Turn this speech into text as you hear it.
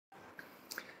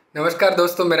नमस्कार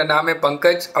दोस्तों, मेरा नाम है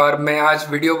पंकज और मैं आज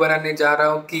वीडियो बनाने जा रहा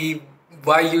हूँ कि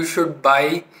why you should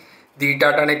by the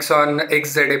Tata Nexon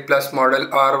XZA plus model.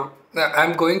 और I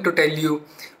am going to tell you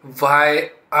Y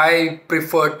I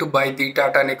prefer two by the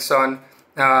Tata Nexon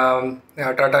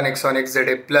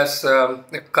XZA plus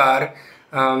car,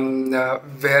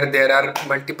 where there are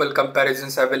multiple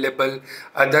comparisons available,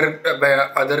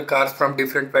 other cars from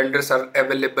different vendors are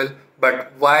available, but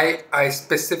why I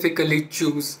specifically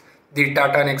choose the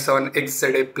Tata Nexon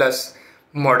XZA Plus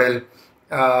model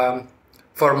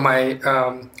for my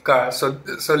car.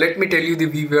 So let me tell you the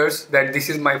viewers that this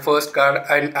is my first car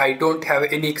and I don't have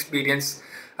any experience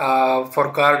for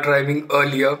car driving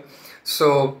earlier. So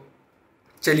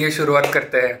चलिए शुरुआत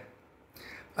करते हैं।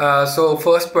 So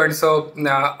first point,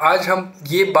 आज हम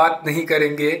ये बात नहीं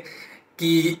करेंगे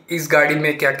कि इस गाड़ी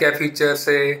में क्या क्या फीचर्स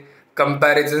है,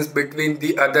 comparisons between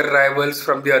the other rivals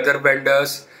from the other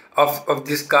vendors of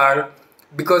this car,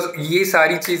 because ये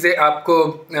सारी चीज़ें आपको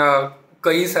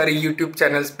कई सारे यूट्यूब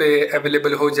चैनल्स पे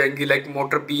अवेलेबल हो जाएंगी, like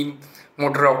motor beam,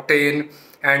 motor octane,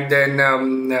 and then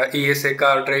ESA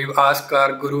car drive, ask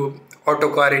car Guru, auto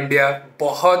car India.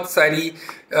 बहुत सारी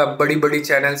बड़ी बड़ी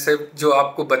चैनल्स है जो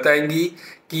आपको बताएंगी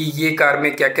कि ये कार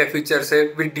में क्या क्या फीचर्स है।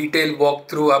 विद डिटेल वॉक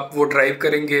थ्रू आप वो ड्राइव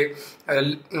करेंगे,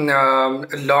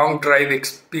 लॉन्ग ड्राइव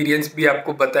एक्सपीरियंस भी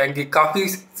आपको बताएंगे, काफ़ी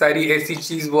सारी ऐसी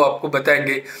चीज़ वो आपको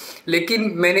बताएंगे।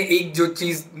 लेकिन मैंने एक जो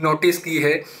चीज़ नोटिस की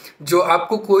है जो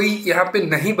आपको कोई यहाँ पे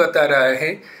नहीं बता रहा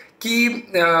है कि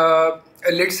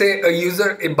let's say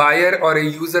a buyer or a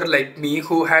user like me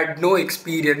who had no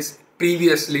experience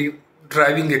previously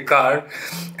driving a car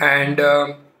and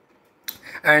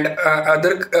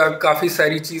other काफ़ी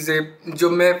सारी चीज़ें जो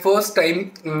मैं first time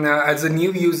as a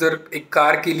new user एक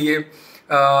कार के लिए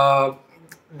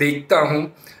देखता हूँ,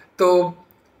 तो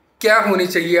क्या होनी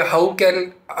चाहिए, how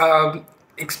can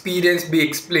experience be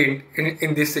explained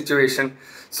in this situation.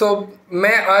 सो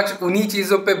मैं आज उन्हीं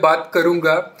चीज़ों पे बात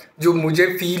करूँगा जो मुझे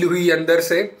फील हुई अंदर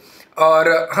से,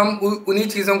 और हम उन्हीं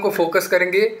चीज़ों को फोकस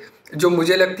करेंगे जो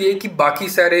मुझे लगती है कि बाकी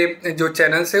सारे जो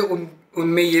चैनल्स हैं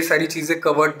उनमें ये सारी चीज़ें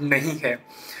कवर्ड नहीं है।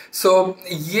 सो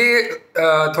ये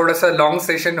थोड़ा सा लॉन्ग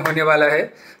सेशन होने वाला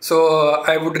है। सो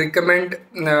आई वुड रिकमेंड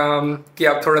कि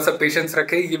आप थोड़ा सा पेशेंस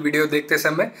रखें ये वीडियो देखते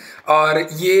समय, और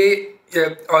ये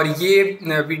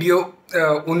वीडियो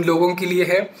उन लोगों के लिए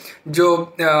है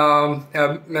जो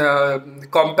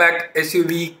कॉम्पैक्ट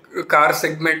SUV कार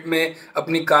सेगमेंट में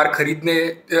अपनी कार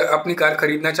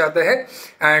खरीदना चाहते हैं,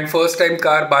 and first time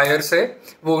car buyers है,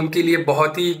 वो उनके लिए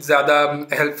बहुत ही ज़्यादा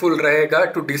हेल्पफुल रहेगा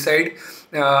to decide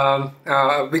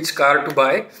which car to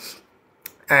bye,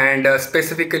 and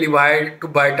specifically Y to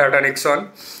bye Tata Nexon.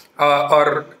 और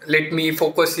लेट मी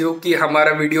फोकस यू कि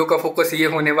हमारा वीडियो का फोकस ये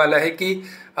होने वाला है कि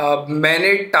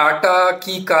मैंने टाटा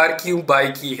की कार क्यों बाय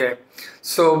की है।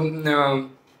 सो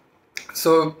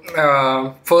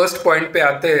फर्स्ट पॉइंट पे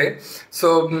आते हैं।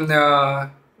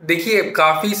 देखिए,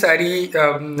 काफ़ी सारी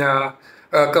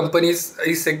कंपनीज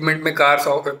इस सेगमेंट में कार्स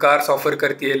ऑफर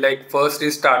करती है, like first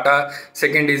is Tata,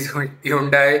 second is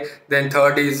Hyundai, then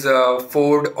third is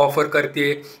Ford offer करती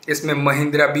है, इसमें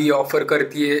महिंद्रा भी ऑफर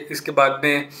करती है, इसके बाद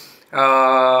में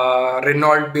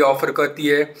रेनॉल्ट भी ऑफर करती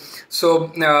है।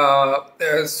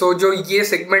 सो जो ये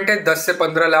सेगमेंट है 10 से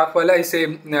 15 लाख वाला, इसे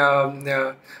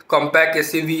कॉम्पैक्ट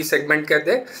SUV सेगमेंट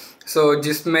कहते हैं। सो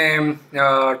जिसमें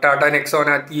टाटा नेक्सॉन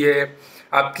आती है,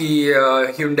 आपकी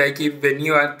Hyundai की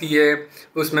वेन्यू आती है,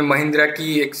 उसमें महिंद्रा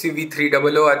की XUV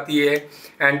 300 आती है,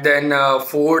 and then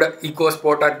Ford eco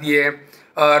sport आती है,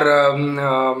 और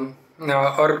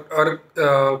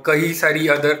कई सारी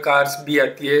अदर कार्स भी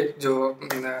आती है जो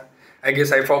I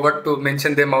guess I forgot to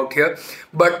mention them out here.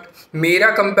 But मेरा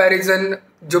कंपैरिजन,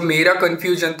 जो मेरा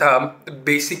कन्फ्यूजन था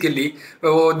बेसिकली,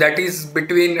 वो that is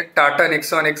between Tata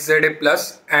Nexon XZA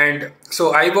plus, and so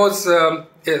I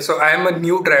am a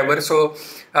new driver,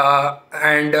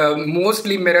 and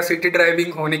mostly मेरा सिटी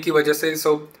ड्राइविंग होने की वजह से,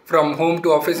 so from home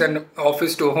to office and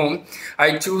office to home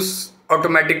I choose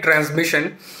automatic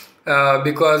transmission,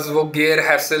 because वो gear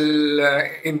hassle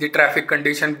in the traffic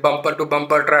condition, bumper to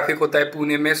bumper traffic होता है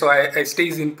पुणे में। सो आई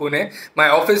stage in Pune, my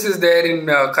office is there in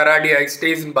Kharadi, I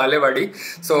stage in Balewadi,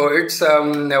 so it's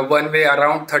one way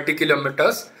around 30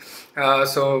 kilometers,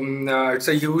 so it's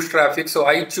a huge traffic, so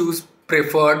I choose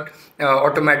preferred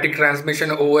automatic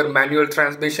transmission over manual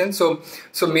transmission.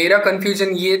 सो मेरा confusion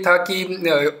ये था कि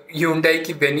Hyundai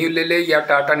की venue ले ले या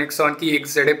Tata Nexon की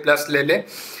XZA plus ले ले,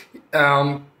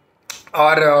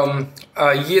 और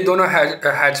ये दोनों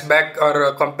हैचबैक और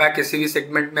कॉम्पैक्ट SUV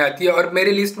सेगमेंट में आती है। और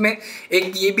मेरे लिस्ट में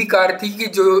एक ये भी कार थी कि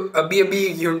जो अभी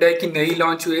Hyundai की नई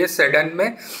लॉन्च हुई है सेडन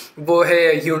में, वो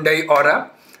है Hyundai Aura।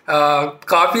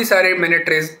 काफ़ी सारे मैंने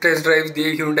टेस्ट ड्राइव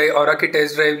दिए, Hyundai Aura की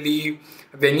टेस्ट ड्राइव ली,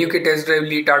 वेन्यू की टेस्ट ड्राइव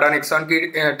ली, टाटा नेक्सॉन की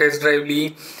टेस्ट ड्राइव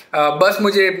ली। बस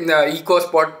मुझे इको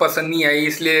स्पॉट पसंद नहीं आई,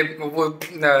 इसलिए वो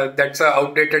that's a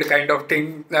outdated kind of thing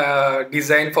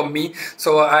design for me,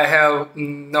 so I have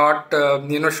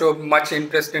not show much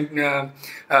interest in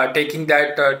taking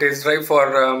that test drive for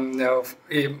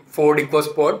Ford eco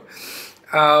spot.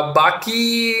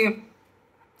 बाकी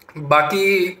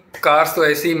बाकी cars तो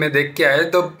ऐसे ही मैं देख के आया।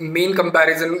 The main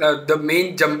comparison, the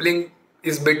main jumbling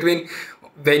is between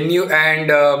venue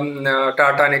and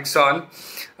Tata Nexon,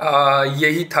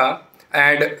 यही था।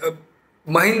 एंड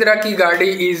महिंद्रा की गाड़ी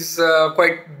is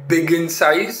quite big in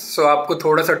size, सो आपको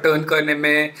थोड़ा सा टर्न करने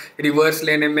में, रिवर्स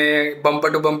लेने में,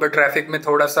 बम्पर टू बम्पर ट्रैफिक में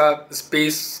थोड़ा सा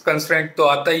स्पेस कंस्ट्रेंट तो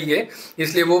आता ही है,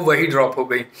 इसलिए वो वही ड्रॉप हो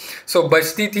गई। सो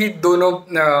बचती थी दोनों,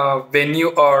 वेन्यू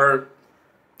और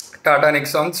Tata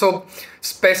Nexon. So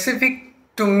specific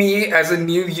to me as a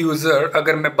new user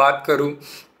अगर मैं बात करूं,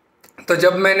 तो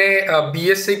जब मैंने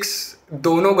BS6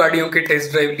 दोनों गाड़ियों की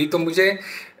टेस्ट ड्राइव ली तो मुझे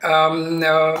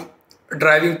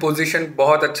ड्राइविंग पोजीशन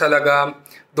बहुत अच्छा लगा।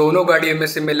 दोनों गाड़ियों में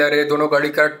सिमिलर है, दोनों गाड़ी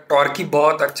का टॉर्की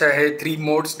बहुत अच्छा है। 3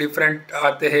 मोड्स डिफरेंट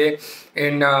आते हैं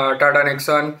इन टाटा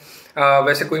नेक्सॉन,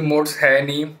 वैसे कोई मोड्स है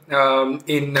नहीं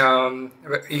इन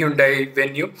Hyundai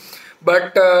venue.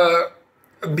 But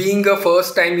being a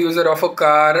first time user of a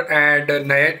car and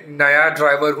नया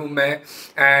ड्राइवर हूँ मैं,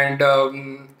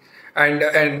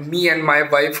 and me and my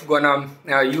wife gonna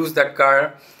use that car,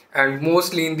 and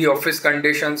mostly in the office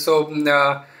condition. So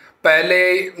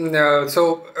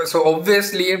so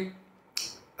obviously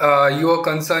your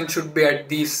concern should be at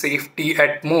the safety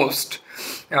at most,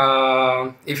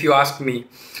 if you ask me.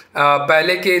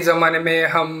 पहले के ज़माने में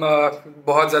हम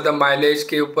बहुत ज़्यादा mileage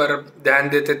के ऊपर ध्यान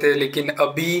देते थे, लेकिन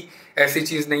अभी ऐसी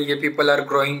चीज़ नहीं है। People are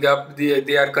growing up,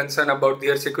 they are concern about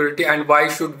their security, and why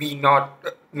should we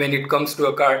not when it comes to a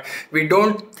car? We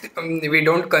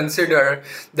don't consider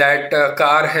that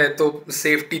car है तो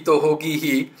सेफ्टी तो होगी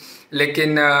ही,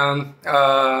 लेकिन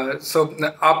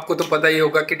आपको तो पता ही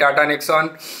होगा कि टाटा नेक्सॉन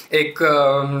एक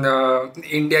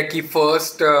इंडिया की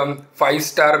first 5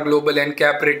 star global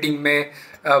NCAP rating में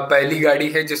पहली गाड़ी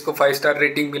है जिसको 5 स्टार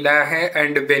रेटिंग मिला है,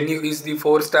 and venue is the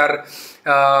 4 star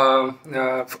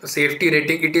safety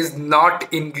rating. It is not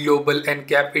in global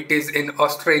NCAP, it is in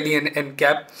Australian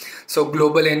NCAP. So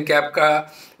global NCAP का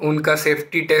उनका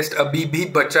सेफ्टी टेस्ट अभी भी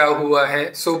बचा हुआ है.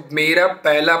 सो मेरा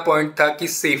पहला पॉइंट था कि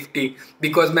सेफ्टी,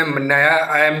 बिकॉज मैं नया,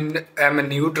 I am a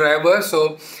new driver,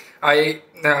 so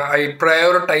I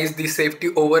prioritise the safety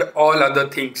over all other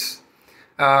things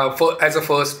as a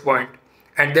first point.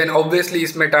 And then obviously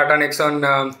इसमें टाटा नेक्सॉन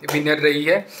विनर रही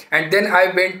है. And then I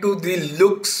went to the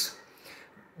looks.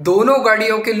 दोनों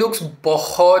गाड़ियों के looks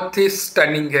बहुत ही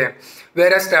stunning है.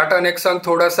 वेरएज़ Tata Nexon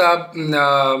थोड़ा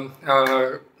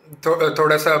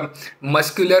सा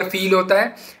मस्कुलर फील होता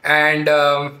है, एंड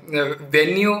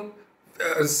वेन्यू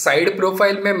साइड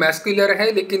प्रोफाइल में मस्कुलर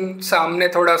है लेकिन सामने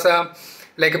थोड़ा सा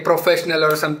लाइक ए प्रोफेशनल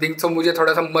और समथिंग. सो मुझे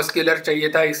थोड़ा सा मस्कुलर चाहिए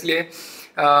था, इसलिए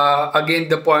again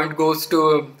the point goes to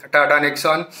Tata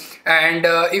Nexon. And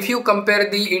if you compare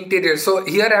the interior, so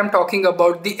here I am talking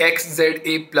about the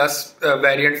XZA plus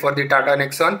variant for the Tata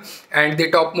Nexon, and the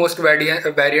topmost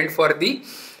variant for the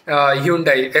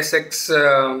Hyundai SX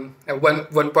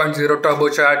 1.0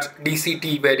 turbocharged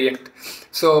DCT variant.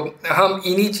 So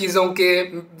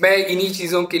मैं इन्हीं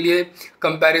चीज़ों के लिए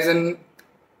comparison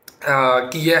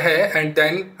किया है, and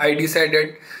then I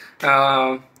decided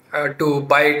to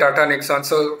buy Tata Nexon.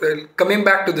 So coming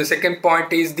back to the second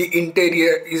point is the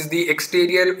interior, is the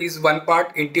exterior is one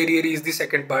part, interior is the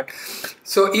second part.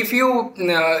 So if you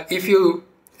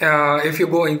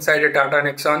go inside a Tata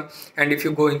Nexon and if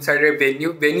you go inside a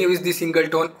venue is the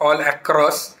single tone all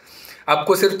across.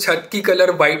 आपको सिर्फ छत की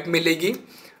colour white मिलेगी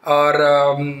और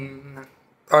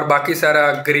बाकी सारा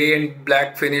grey and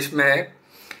black finish में है.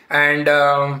 And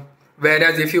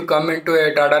whereas if you come into a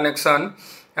Tata Nexon,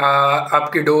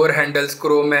 आपकी डोर हैंडल्स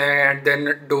क्रोम है, एंड देन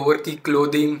डोर की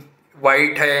क्लोथिंग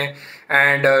वाइट है,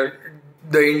 and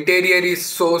the interior is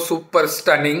so super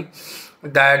stunning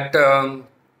that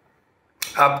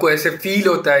आपको ऐसे फील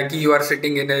होता है कि यू आर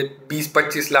सिटिंग इन ए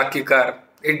 20-25 लाख की car.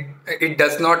 It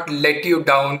does not let you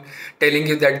down telling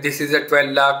you that this is a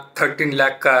 12 lakh 13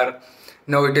 lakh car.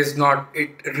 No, it is not.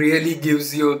 It really gives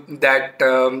you that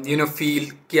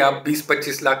feel कि आप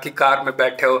 20-25 लाख की car में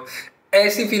बैठे हो.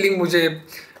 ऐसी feeling मुझे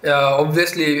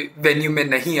obviously venue में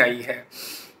नहीं आई है.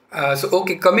 So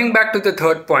okay, coming back to the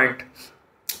third point,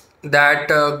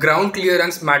 that ground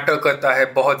clearance matter करता है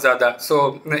बहुत ज़्यादा.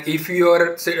 So if you are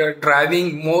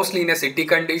driving mostly in A city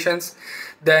conditions,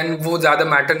 then वो ज़्यादा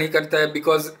मैटर नहीं करता है,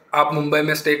 बिकॉज आप मुंबई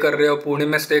में स्टे कर रहे हो, पुणे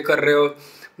में स्टे कर रहे हो,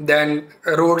 देन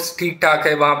रोड्स ठीक ठाक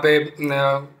है वहाँ पे,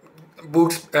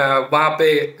 बूट्स वहाँ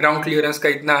पे ग्राउंड क्लियरेंस का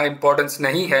इतना इम्पोर्टेंस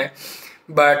नहीं है,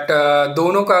 बट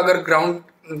दोनों का अगर ग्राउंड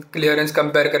क्लियरेंस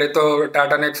कंपेयर करें तो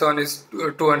Tata Nexon is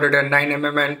 209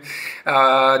 mm and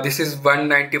this is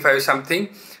 195 something.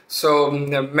 सो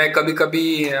मैं कभी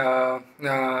कभी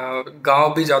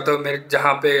गांव भी जाता हूँ मेरे,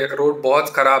 जहाँ पे रोड बहुत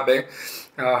ख़राब है,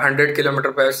 100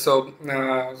 किलोमीटर पर.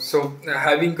 So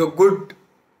having a good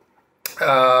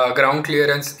ground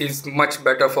clearance is much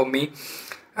better for me,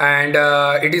 and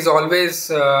it is always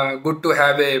good to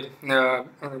have a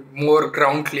more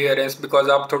ground clearance, because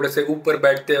आप थोड़े से ऊपर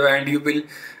बैठते हो and you will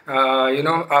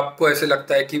आपको ऐसे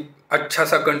लगता है कि अच्छा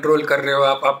सा कंट्रोल कर रहे हो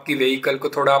आप आपकी व्हीकल को,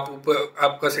 थोड़ा आप ऊपर,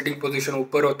 आपका सिटिंग पोजीशन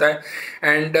ऊपर होता है,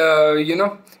 and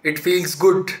it feels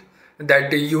good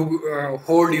that you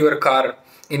hold your car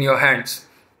in your hands.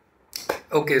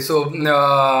 Okay, so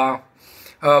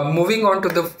moving on to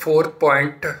the fourth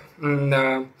point,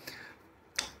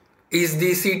 is the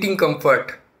seating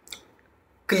comfort.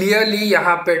 Clearly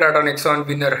यहाँ पे टाटा नेक्सॉन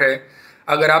विनर है.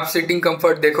 अगर आप सीटिंग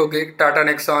कंफर्ट देखोगे, Tata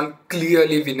Nexon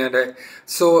clearly winner है.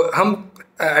 सो हम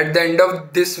at the end of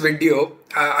this video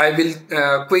I will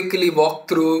quickly walk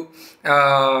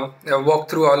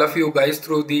through all of you guys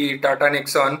through the Tata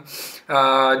Nexon,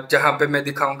 जहाँ पे मैं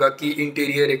दिखाऊंगा कि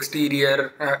interior, exterior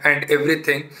and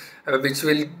everything, which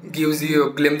will gives you a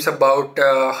glimpse about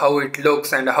how it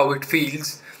looks and how it feels.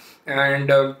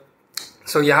 And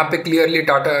so यहाँ पे clearly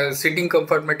Tata seating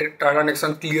comfort में Tata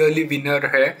Nexon clearly winner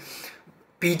है.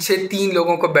 पीछे 3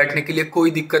 लोगों को बैठने के लिए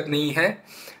कोई दिक्कत नहीं है,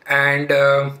 and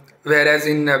where as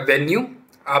in venue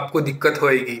आपको दिक्कत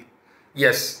होएगी.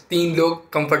 यस, 3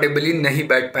 लोग कंफर्टेबली नहीं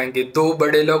बैठ पाएंगे, 2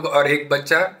 बड़े लोग और 1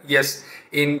 बच्चा यस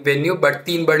इन वेन्यू, बट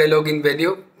 3 बड़े लोग इन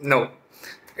venue no,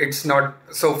 it's not.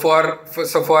 So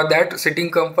for that, sitting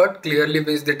comfort clearly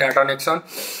wins the Tata Nexon.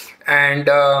 And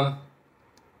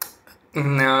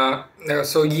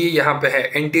so ये यहाँ पे है.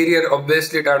 इंटीरियर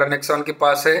ऑब्वियसली टाटा नेक्सॉन के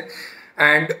पास है,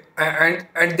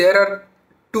 and there are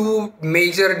 2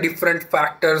 major different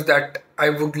factors that I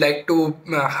would like to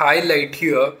highlight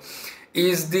here.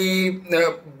 Is the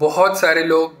बहुत सारे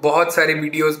लोग, बहुत सारे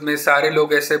वीडियोस में सारे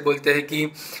लोग ऐसे बोलते हैं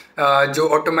कि जो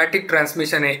ऑटोमेटिक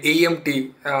ट्रांसमिशन है AMT,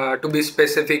 to be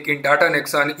specific in Tata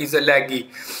Nexon, is a laggy,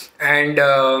 and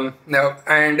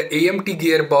AMT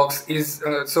gear box is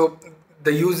so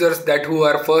the users that who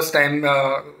are first time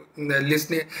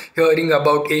hearing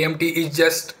about AMT is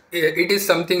just, it is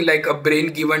something like a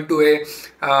brain given to a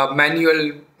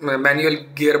manual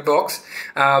gearbox,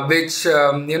 which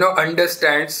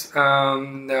understands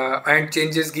and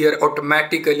changes gear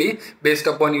automatically based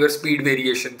upon your speed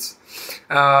variations.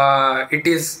 It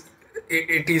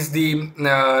is the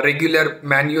regular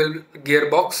manual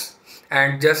gearbox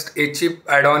and just a chip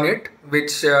add on it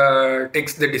which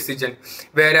takes the decision,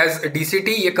 whereas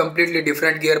DCT ये completely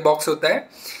different gearbox होता है.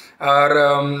 और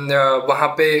वहाँ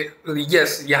पे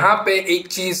yes, यहाँ पे एक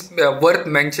चीज़ worth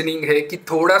mentioning है कि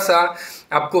थोड़ा सा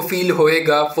आपको फील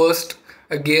होएगा फर्स्ट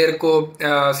गियर को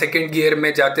सेकंड गियर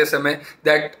में जाते समय,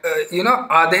 दैट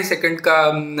आधे सेकंड का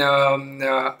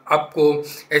आपको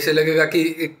ऐसे लगेगा कि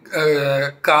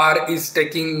car is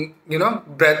taking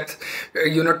breath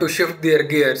to shift there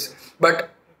gears,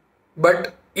 but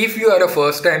if you are a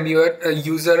first time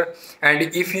user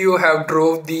and if you have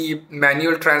drove the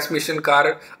manual transmission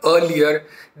car earlier,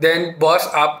 then boss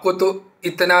आपको तो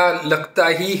इतना लगता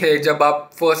ही है जब आप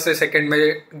फर्स्ट से सेकंड में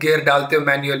गियर डालते हो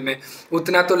मैनुअल में,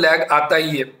 उतना तो लैग आता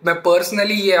ही है. मैं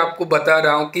पर्सनली ये आपको बता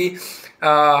रहा हूँ कि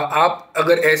आप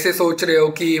अगर ऐसे सोच रहे हो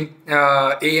कि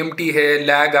AMT है,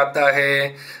 लैग आता है,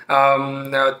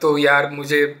 तो यार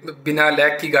मुझे बिना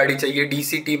लैग की गाड़ी चाहिए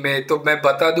DCT में, तो मैं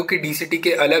बता दूं कि DCT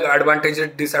के अलग एडवांटेजेस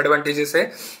डिसएडवांटेजेस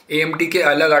है, AMT के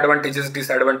अलग एडवांटेजेस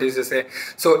डिसएडवांटेजेस है.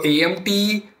 सो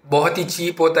AMT बहुत ही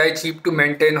चीप होता है, चीप टू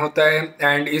मेंटेन होता है,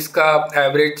 एंड इसका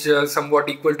average somewhat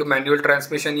equal to manual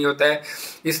transmission ही होता है.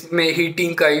 इसमें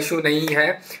हीटिंग का इशू नहीं है,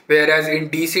 where as in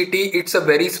DCT it's a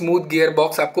very smooth gear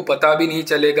box, आपको पता भी नहीं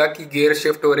चलेगा कि गियर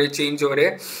शिफ्ट हो रहे, चेंज हो रहे,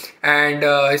 एंड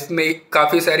इसमें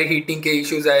काफ़ी सारे हीटिंग के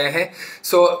इश्यूज आए हैं.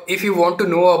 So if you want to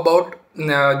know about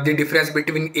the difference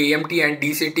between AMT and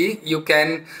DCT, you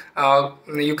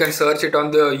can search it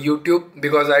on the YouTube,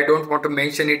 because I don't want to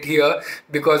mention it here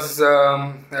because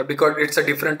it's a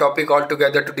different topic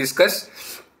altogether to discuss.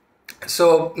 So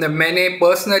मैंने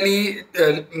personally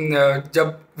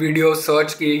जब video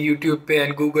search किए YouTube पे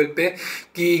and Google पे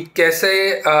कि कैसे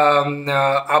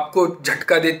आपको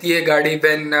झटका देती है गाड़ी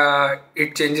when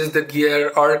it changes the gear,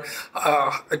 और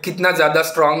कितना ज़्यादा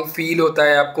स्ट्रॉन्ग फील होता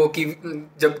है आपको कि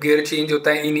जब गियर चेंज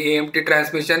होता है इन AMT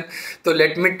ट्रांसमिशन, तो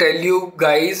let me tell you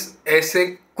guys, ऐसे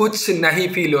कुछ नहीं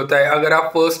फील होता है। अगर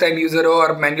आप फर्स्ट टाइम यूज़र हो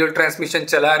और मैनुअल ट्रांसमिशन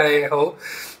चला रहे हो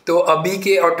तो अभी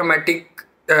के ऑटोमेटिक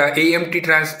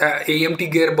AMT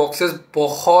गियर बॉक्सेस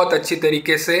बहुत अच्छी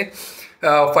तरीके से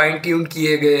फाइन ट्यून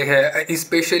किए गए हैं।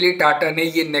 स्पेशली टाटा ने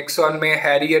ये नेक्सॉन में,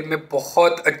 हैरियर में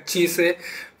बहुत अच्छी से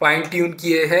फाइन ट्यून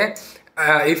किए हैं।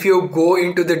 If you go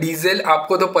into the diesel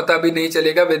आपको तो पता भी नहीं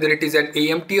चलेगा whether it is an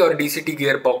AMT और DCT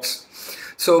gear box.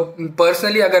 So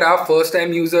personally अगर आप फर्स्ट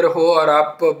टाइम यूज़र हो और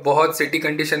आप बहुत सिटी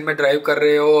कंडीशन में ड्राइव कर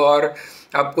रहे हो और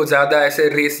आपको ज़्यादा ऐसे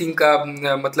रेसिंग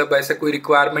का मतलब ऐसे कोई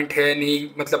रिक्वायरमेंट है नहीं,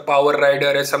 मतलब पावर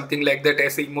राइडर है समथिंग लाइक दैट,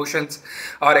 ऐसे इमोशंस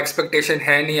और एक्सपेक्टेशन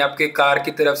है नहीं आपके कार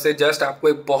की तरफ से, जस्ट आपको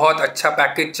एक बहुत अच्छा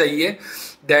पैकेज चाहिए,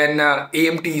 then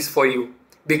AMT is for you.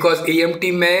 Because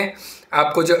AMT में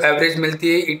आपको जो एवरेज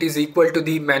मिलती है it is equal to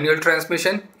the manual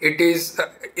transmission. It is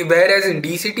where as in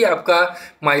DCT आपका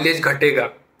माइलेज घटेगा,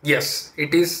 यस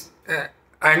इट इज़,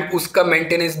 एंड उसका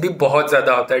मेंटेनेंस भी बहुत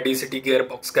ज़्यादा होता है DCT गियर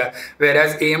बॉक्स का, where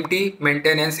as AMT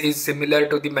maintenance is similar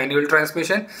to the manual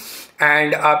transmission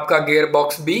and आपका गियर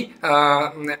बॉक्स भी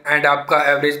एंड आपका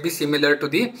एवरेज भी similar to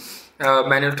the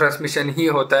manual transmission ही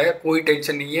होता है। कोई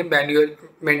टेंशन नहीं है, मैनुअल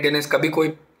मेंटेनेंस का भी कोई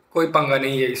पंगा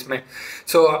नहीं है इसमें।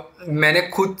 सो मैंने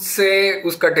खुद से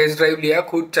उसका टेस्ट ड्राइव लिया,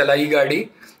 खुद चलाई गाड़ी,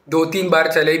 2-3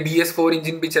 बार चलाई, BS4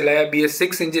 इंजन भी चलाया,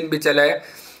 BS6 इंजन भी चलाया।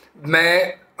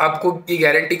 मैं आपको ये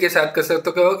गारंटी के साथ कर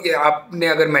सकता हूँ कि आपने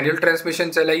अगर मैनुअल ट्रांसमिशन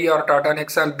चलाई और टाटा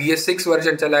नेक्सॉन BS6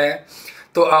 वर्जन चलाया है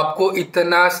तो आपको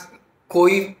इतना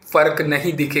कोई फ़र्क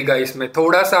नहीं दिखेगा इसमें।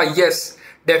 थोड़ा सा यस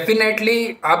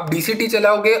डेफिनेटली आप DCT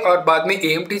चलाओगे और बाद में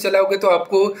AMT चलाओगे तो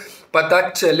आपको पता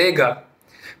चलेगा,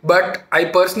 बट आई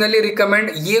पर्सनली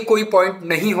रिकमेंड, ये कोई पॉइंट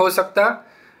नहीं हो सकता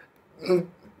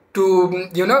टू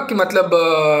कि मतलब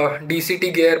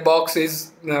DCT गियर बॉक्स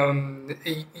इज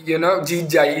जीत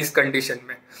जाए इस कंडीशन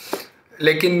में।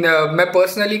 लेकिन मैं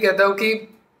पर्सनली कहता हूँ कि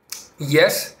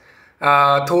यस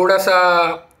थोड़ा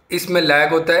सा इसमें लैग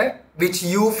होता है which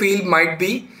you feel might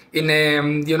be in A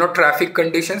traffic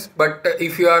conditions, but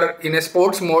if you are in A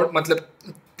sports mode, मतलब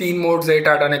 3 मोड्स है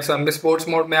टाटा नेक्सॉन में, स्पोर्ट्स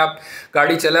मोड में आप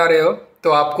गाड़ी चला रहे हो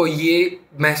तो आपको ये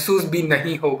महसूस भी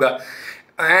नहीं होगा।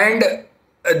 एंड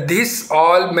दिस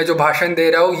ऑल मैं जो भाषण दे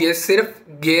रहा हूँ ये सिर्फ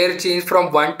गियर चेंज फ्रॉम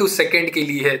 1 to 2 के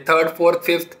लिए है, 3rd 4th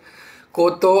 5th को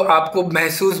तो आपको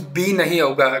महसूस भी नहीं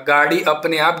होगा। गाड़ी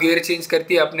अपने आप गियर चेंज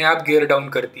करती है, अपने आप गियर डाउन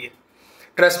करती है,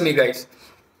 trust me guys.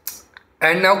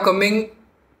 And now coming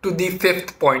to the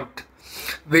 5th point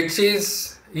which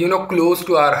is close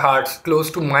to our hearts, close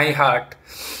to my heart,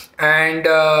 and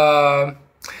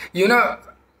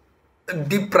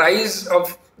the price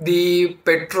of the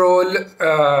petrol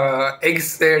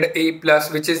XZA plus,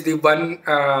 which is the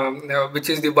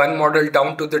one model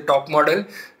down to the top model.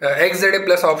 XZA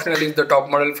plus optional is the top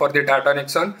model for the Tata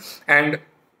Nexon, and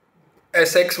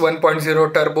SX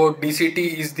 1.0 turbo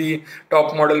DCT is the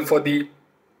top model for the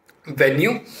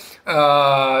Venue.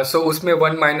 So उसमें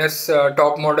 1 minus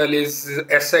top model is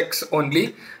SX only,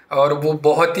 और वो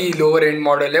बहुत ही lower and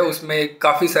model है, उसमें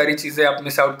काफ़ी सारी चीज़ें आप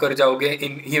मिस आउट कर जाओगे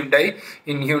इन Hyundai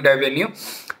Venue।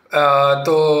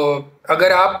 तो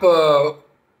अगर आप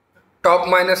टॉप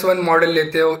 -1 मॉडल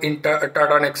लेते हो इन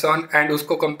टाटा नेक्सॉन एंड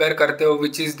उसको कंपेयर करते हो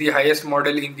which is the highest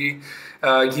model in the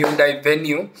Hyundai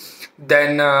Venue,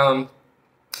 then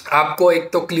आपको एक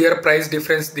तो क्लियर प्राइस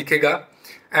डिफरेंस दिखेगा।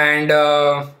 एंड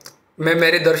मैं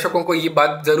मेरे दर्शकों को ये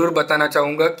बात ज़रूर बताना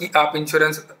चाहूँगा कि आप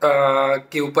इंश्योरेंस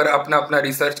के ऊपर अपना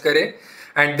रिसर्च करें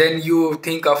and then you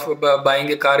think of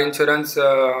buying A car insurance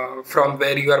from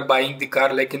where you are buying the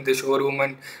car, like in the showroom,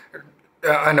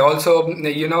 and also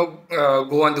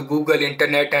go on the Google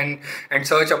internet and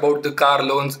search about the car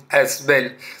loans as well.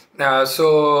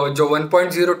 So जो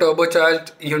 1.0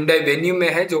 turbocharged Hyundai Venue में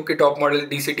है, जो कि top model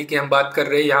DCT की हम बात कर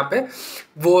रहे हैं यहाँ पे,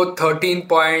 वो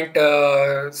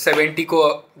 13.70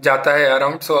 को जाता है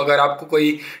अराउंड। सो अगर आपको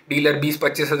कोई डीलर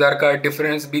 20-25 हज़ार का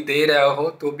डिफरेंस भी दे रहा हो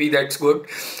तो भी that's good,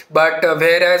 but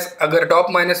where as अगर टॉप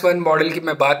 -1 मॉडल की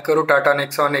मैं बात करूँ टाटा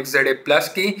नेक्सॉन XZA प्लस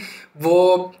की,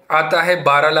 वो आता है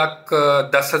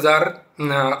 12,10,000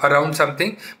 अराउंड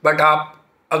समथिंग, बट आप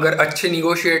अगर अच्छे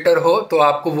निगोशिएटर हो तो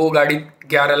आपको वो गाड़ी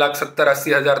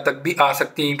 11,70,000-80,000 तक भी आ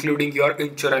सकती है including your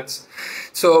insurance.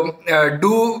 So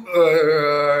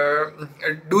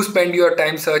do spend your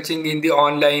time searching in the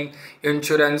online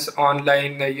insurance,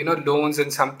 online loans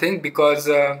and something, because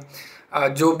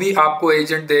जो भी आपको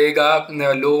एजेंट देगा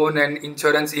loan and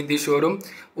insurance in the showroom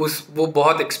वो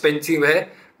बहुत एक्सपेंसिव है।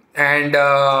 And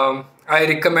I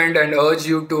recommend and urge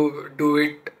you to do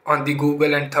it on the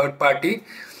Google and third party,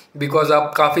 because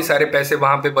आप काफ़ी सारे पैसे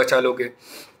वहाँ पे बचा लोगे।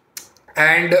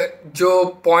 एंड जो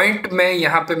पॉइंट मैं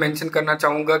यहाँ पे मेंशन करना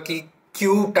चाहूँगा कि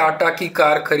क्यों टाटा की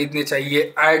कार खरीदनी चाहिए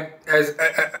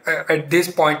at this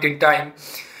point in time,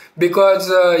 because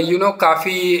you know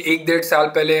काफ़ी 1-1.5 साल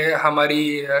पहले हमारी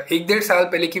 1-1.5 साल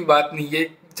पहले की बात नहीं है,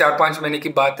 4-5 महीने की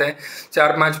बात है,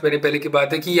 4-5 महीने पहले की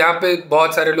बात है कि यहाँ पे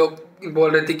बहुत सारे लोग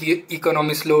बोल रहे थे कि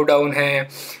इकोनॉमी स्लो डाउन है,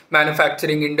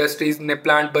 मैन्युफैक्चरिंग इंडस्ट्रीज ने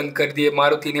प्लांट बंद कर दिए,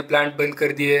 मारुति ने प्लांट बंद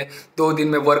कर दिए, 2 दिन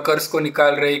में वर्कर्स को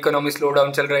निकाल रहे, इकोनॉमी स्लो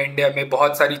डाउन चल रहा है इंडिया में,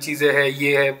 बहुत सारी चीज़ें हैं,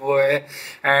 ये है वो है।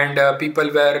 And people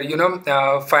where you know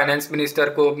finance minister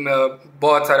को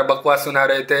बहुत सारा बकवास सुना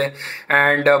रहे थे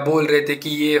एंड बोल रहे थे कि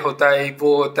ये होता है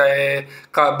वो होता है,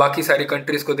 बाकी सारी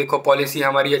कंट्रीज़ को देखो पॉलिसी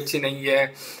हमारी अच्छी नहीं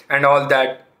है and all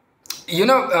that you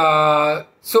know.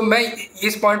 सो मैं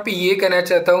इस पॉइंट पे ये कहना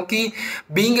चाहता हूँ कि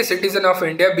being a citizen of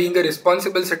India, being a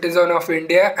responsible citizen of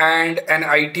India and an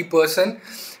IT person,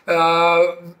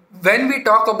 when we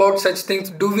talk about such things,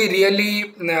 do we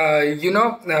really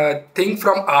think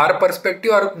from our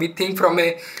perspective or we think from a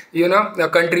a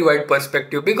country wide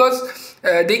perspective? Because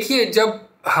देखिए जब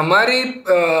हमारे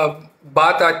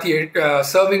बात आती है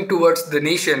serving towards the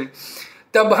nation,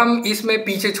 तब हम इसमें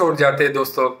पीछे छोड़ जाते हैं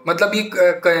दोस्तों। मतलब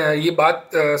ये बात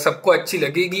सबको अच्छी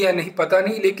लगेगी या नहीं पता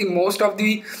नहीं, लेकिन मोस्ट ऑफ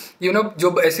दी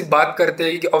जो ऐसी बात करते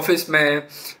हैं कि ऑफिस में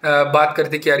बात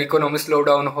करते हैं कि यार इकोनॉमी स्लो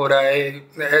डाउन हो रहा है,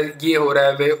 ये हो रहा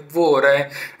है, वो हो रहा है,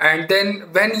 एंड देन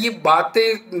व्हेन ये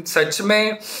बातें सच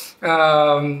में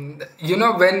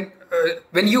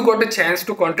when you got a chance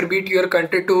to contribute your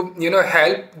country to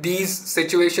help these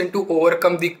situation to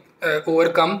overcome the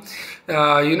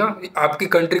आपकी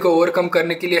कंट्री को ओवरकम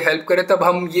करने के लिए हेल्प करें, तब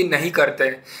हम ये नहीं करते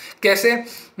हैं। कैसे?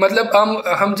 मतलब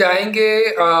हम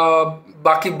जाएंगे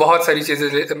बाकी बहुत सारी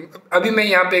चीज़ें। अभी मैं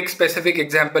यहाँ पे एक स्पेसिफिक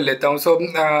एग्जांपल लेता हूँ। सो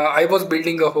I was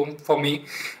building a home for me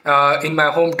in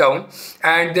my home town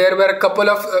and there were couple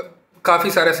of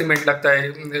काफ़ी सारा सीमेंट लगता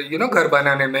है घर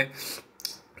बनाने में।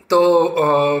 तो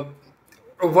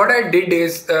what I did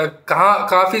is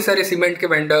काफ़ी सारे सीमेंट के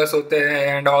वेंडर्स होते हैं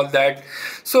एंड ऑल दैट।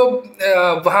 सो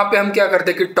वहाँ पे हम क्या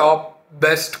करते हैं कि टॉप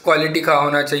बेस्ट क्वालिटी का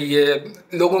होना चाहिए।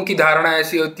 लोगों की धारणा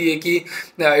ऐसी होती है कि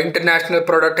इंटरनेशनल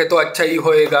प्रोडक्ट है तो अच्छा ही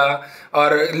होएगा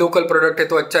और लोकल प्रोडक्ट है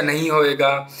तो अच्छा नहीं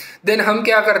होएगा। देन हम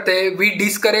क्या करते हैं, we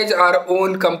discourage our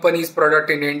own companies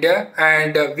product in India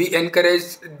and we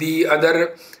encourage the other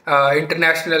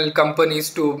international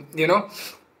companies to and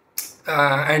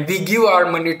we give our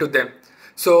money to them.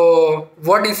 So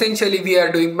what essentially we are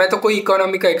doing, मैं तो कोई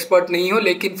इकोनॉमी का expert नहीं हूँ,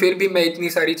 लेकिन फिर भी मैं इतनी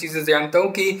सारी चीज़ें जानता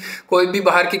हूँ कि कोई भी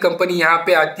बाहर की कंपनी यहाँ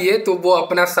पे आती है तो वो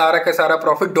अपना सारा का सारा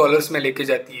प्रॉफिट डॉलर्स में लेके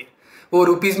जाती है, वो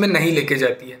रुपीज़ में नहीं लेके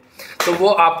जाती है। तो वो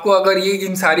आपको अगर ये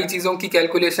इन सारी चीज़ों की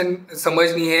कैलकुलेशन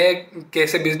समझनी है,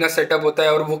 कैसे बिजनेस सेटअप होता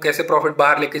है और वो कैसे प्रॉफिट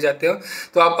बाहर लेके जाते हो,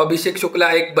 तो आप अभिषेक शुक्ला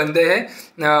एक बंदे हैं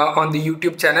ऑन द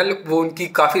यूट्यूब चैनल, वो उनकी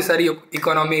काफ़ी सारी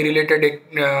इकोनॉमी रिलेटेड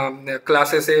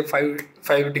क्लासेस है,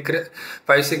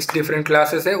 5-6 डिफरेंट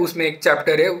क्लासेस है, उसमें एक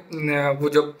चैप्टर है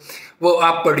वो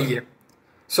आप पढ़िए।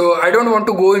 So I don't want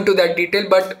to go into that detail,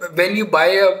 but when you buy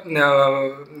a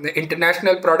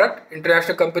international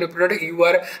company product, you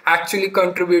are actually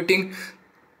contributing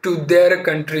to their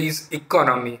country's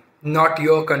economy, not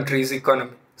your country's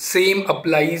economy. Same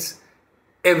applies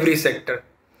every sector.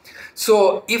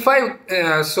 So if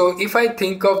I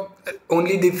think of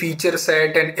only the feature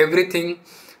set and everything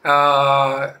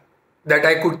that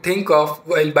I could think of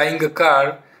while buying a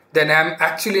car, then I am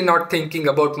actually not thinking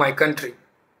about my country.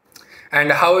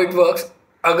 And how it works,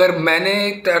 अगर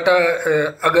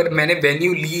मैंने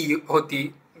venue ली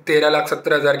होती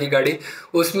 13,70,000 की गाड़ी,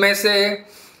 उसमें से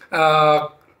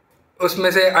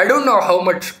I don't know how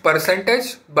much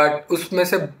percentage, but उसमें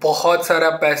से बहुत सारा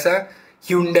पैसा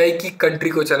ह्यूंडई की कंट्री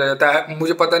को चला जाता है।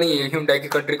 मुझे पता नहीं है ह्यूंडई की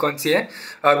कंट्री कौन सी है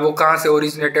और वो कहाँ से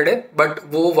ओरिजिनेटेड है, बट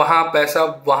वो वहाँ पैसा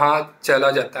वहाँ चला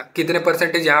जाता है। कितने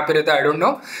परसेंटेज यहाँ पे रहता है आई डोंट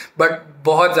नो, बट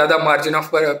बहुत ज़्यादा मार्जिन ऑफ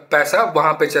पैसा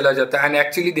वहाँ पे चला जाता है। And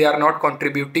actually they are not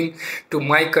contributing to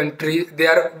my country, they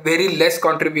are very less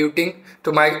contributing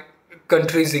to my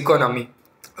countries economy.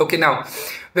 Okay now,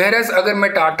 whereas अगर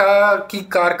मैं टाटा की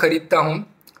कार खरीदता हूँ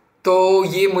तो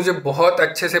ये मुझे बहुत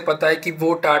अच्छे से पता है कि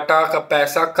वो टाटा का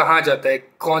पैसा कहाँ जाता है,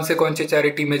 कौन से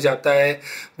चैरिटी में जाता है,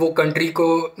 वो कंट्री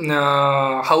को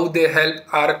how they help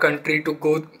our country to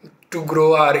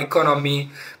grow our economy,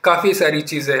 काफ़ी सारी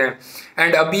चीज़ें हैं।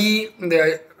 एंड अभी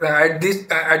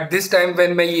एट दिस टाइम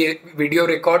व्हेन मैं ये वीडियो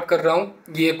रिकॉर्ड कर रहा हूँ,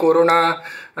 ये कोरोना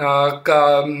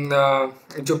का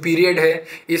जो पीरियड है,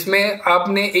 इसमें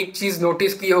आपने एक चीज़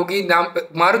नोटिस की होगी, नाम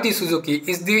Maruti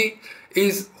Suzuki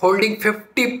is holding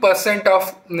 50%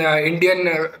 of Indian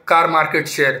car market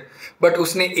share, but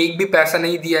उसने एक भी पैसा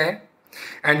नहीं दिया है।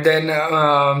 एंड देन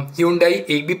Hyundai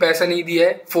एक भी पैसा नहीं दिया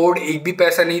है, फोर्ड एक भी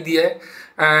पैसा नहीं दिया है,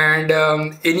 and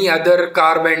any other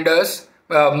car vendors,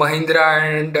 Mahindra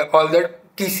and all that,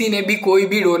 किसी ने भी कोई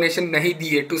भी डोनेशन नहीं दी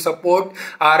है to support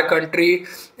our country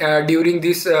during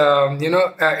this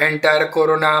entire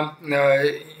corona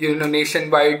nation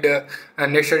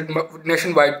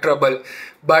wide trouble.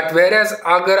 But where as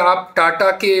अगर आप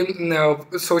टाटा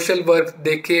के सोशल वर्क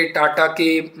देखें, टाटा के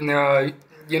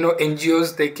NGOs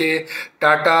देखे,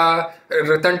 टाटा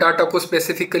रतन टाटा को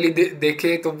स्पेसिफिकली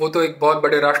देखे, तो वो तो एक बहुत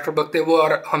बड़े राष्ट्रभक्त है वो,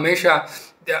 और हमेशा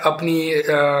अपनी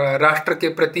राष्ट्र के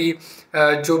प्रति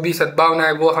जो भी सद्भावना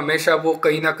है वो हमेशा वो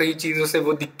कहीं ना कहीं चीज़ों से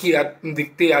वो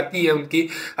दिखती आती है उनकी.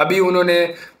 अभी उन्होंने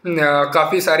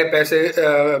काफ़ी सारे पैसे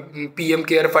PM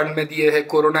केयर फंड में दिए हैं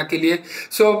कोरोना के लिए.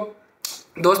 सो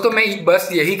दोस्तों, मैं बस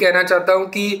यही कहना चाहता हूँ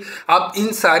कि आप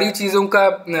इन सारी चीज़ों का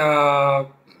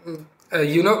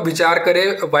विचार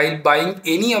करें while buying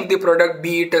any of the product,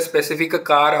 be it a specific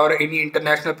car or any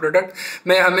international product.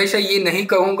 मैं हमेशा ये नहीं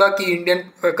कहूँगा कि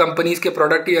इंडियन कंपनीज के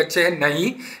प्रोडक्ट ही अच्छे हैं,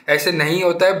 नहीं, ऐसे नहीं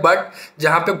होता है. बट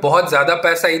जहाँ पे बहुत ज़्यादा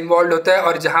पैसा इन्वॉल्व होता है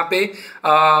और जहाँ पे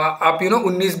आप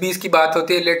 19-20 की बात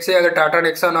होती है, लेट से अगर टाटा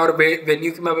नेक्सॉन और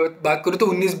वेन्यू की मैं बात करूँ तो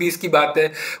 19-20 की बात है.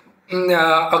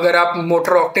 अगर आप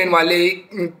मोटर ऑक्टेन वाले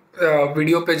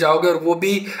वीडियो पे जाओगे और वो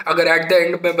भी अगर एट द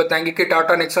एंड में बताएंगे कि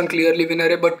टाटा नेक्सॉन क्लियरली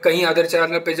विनर है, बट कहीं अदर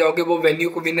चैनल पे जाओगे वो वेन्यू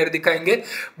को विनर दिखाएंगे.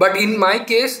 But in my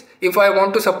case, if I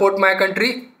want to support my country,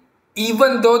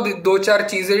 even though चार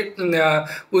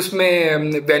चीज़ें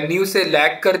उसमें वेन्यू से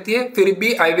लैग करती है, फिर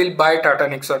भी I will buy Tata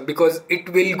Nexon because it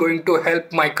will going to help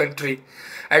my country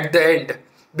at the end.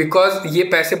 Because ये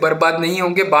पैसे बर्बाद नहीं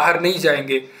होंगे, बाहर नहीं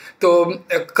जाएंगे. तो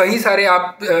कई सारे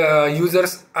आप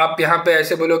यूज़र्स आप यहाँ पे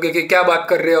ऐसे बोलोगे कि क्या बात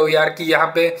कर रहे हो यार, कि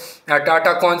यहाँ पे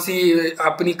टाटा कौन सी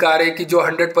अपनी कार है कि जो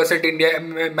 100% इंडिया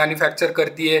में मैन्युफैक्चर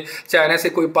करती है, चाइना से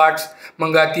कोई पार्ट्स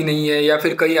मंगाती नहीं है या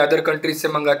फिर कई अदर कंट्रीज से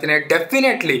मंगाती नहीं है.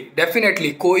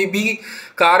 डेफिनेटली कोई भी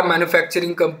कार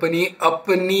मैन्युफैक्चरिंग कंपनी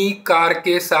अपनी कार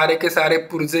के सारे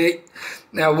पुर्जे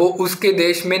वो उसके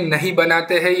देश में नहीं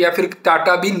बनाते हैं या फिर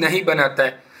टाटा भी नहीं बनाता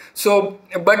है. So,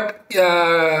 but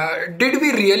did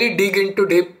we really dig into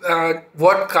deep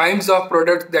what kinds of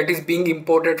products that is being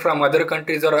imported from other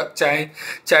countries or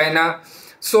China?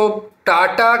 So,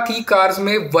 Tata की कार्स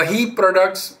में वही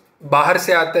प्रोडक्ट्स बाहर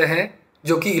से आते हैं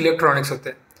जो कि इलेक्ट्रॉनिक्स होते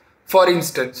हैं. फॉर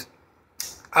इंस्टेंस,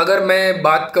 अगर मैं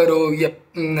बात करूँ या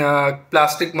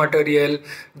प्लास्टिक मटेरियल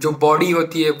जो बॉडी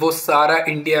होती है वो सारा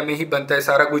इंडिया में ही बनता है,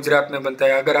 सारा गुजरात में बनता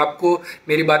है. अगर आपको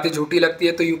मेरी बातें झूठी लगती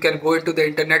है तो you can go into the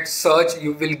internet, search,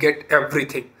 you will get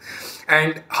everything.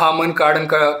 And Harman Kardon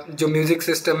का जो म्यूज़िक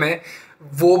सिस्टम है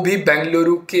वो भी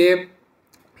बेंगलुरु के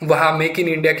वहाँ मेक इन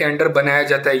इंडिया के अंडर बनाया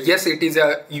जाता है. Yes, it is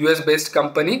a US based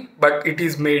company but it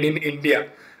is made in India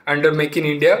under make in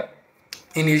India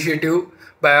initiative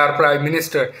by our prime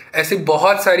minister. ऐसी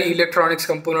बहुत सारी इलेक्ट्रॉनिक्स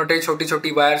कंपोनेंट है, छोटी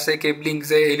छोटी वायर से, केबलिंग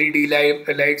से, LED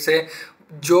लाइट से,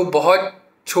 जो बहुत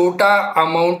छोटा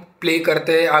अमाउंट प्ले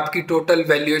करते हैं आपकी टोटल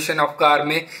वैल्यूएशन ऑफ कार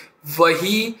में.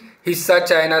 वही हिस्सा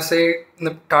चाइना से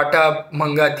टाटा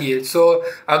मंगाती है. सो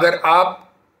अगर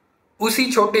आप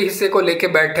उसी छोटे हिस्से को लेके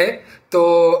बैठे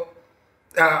तो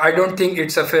I don't think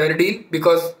it's a fair deal.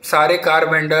 Because सारे कार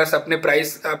वेंडर्स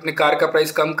अपने कार का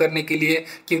प्राइस कम करने के लिए,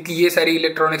 क्योंकि ये सारी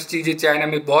इलेक्ट्रॉनिक्स चीज़ें चाइना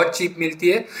में बहुत चीप मिलती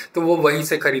है, तो वो वहीं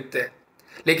से खरीदते हैं.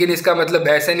 लेकिन इसका मतलब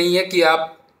ऐसा नहीं है कि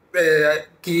आप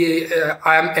कि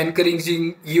I am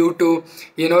encouraging you to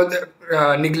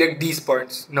neglect these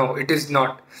points. No, it is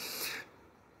not.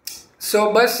 सो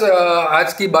बस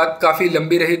आज की बात काफ़ी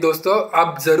लंबी रही दोस्तों.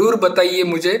 आप ज़रूर बताइए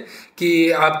मुझे कि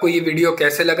आपको ये वीडियो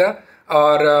कैसे लगा,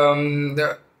 और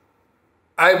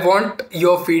I want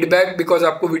your feedback. Because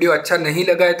आपको वीडियो अच्छा नहीं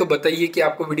लगा है तो बताइए कि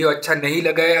आपको वीडियो अच्छा नहीं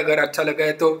लगा है. अगर अच्छा लगा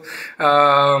है तो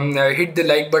hit the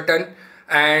like button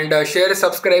and share.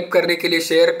 Subscribe करने के लिए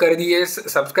शेयर कर दिए,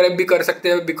 सब्सक्राइब भी कर सकते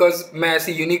हैं बिकॉज मैं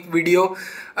ऐसी यूनिक वीडियो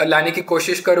लाने की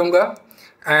कोशिश करूँगा.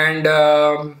 And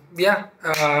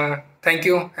thank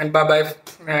you and bye bye,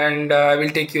 and I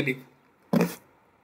will take you leave.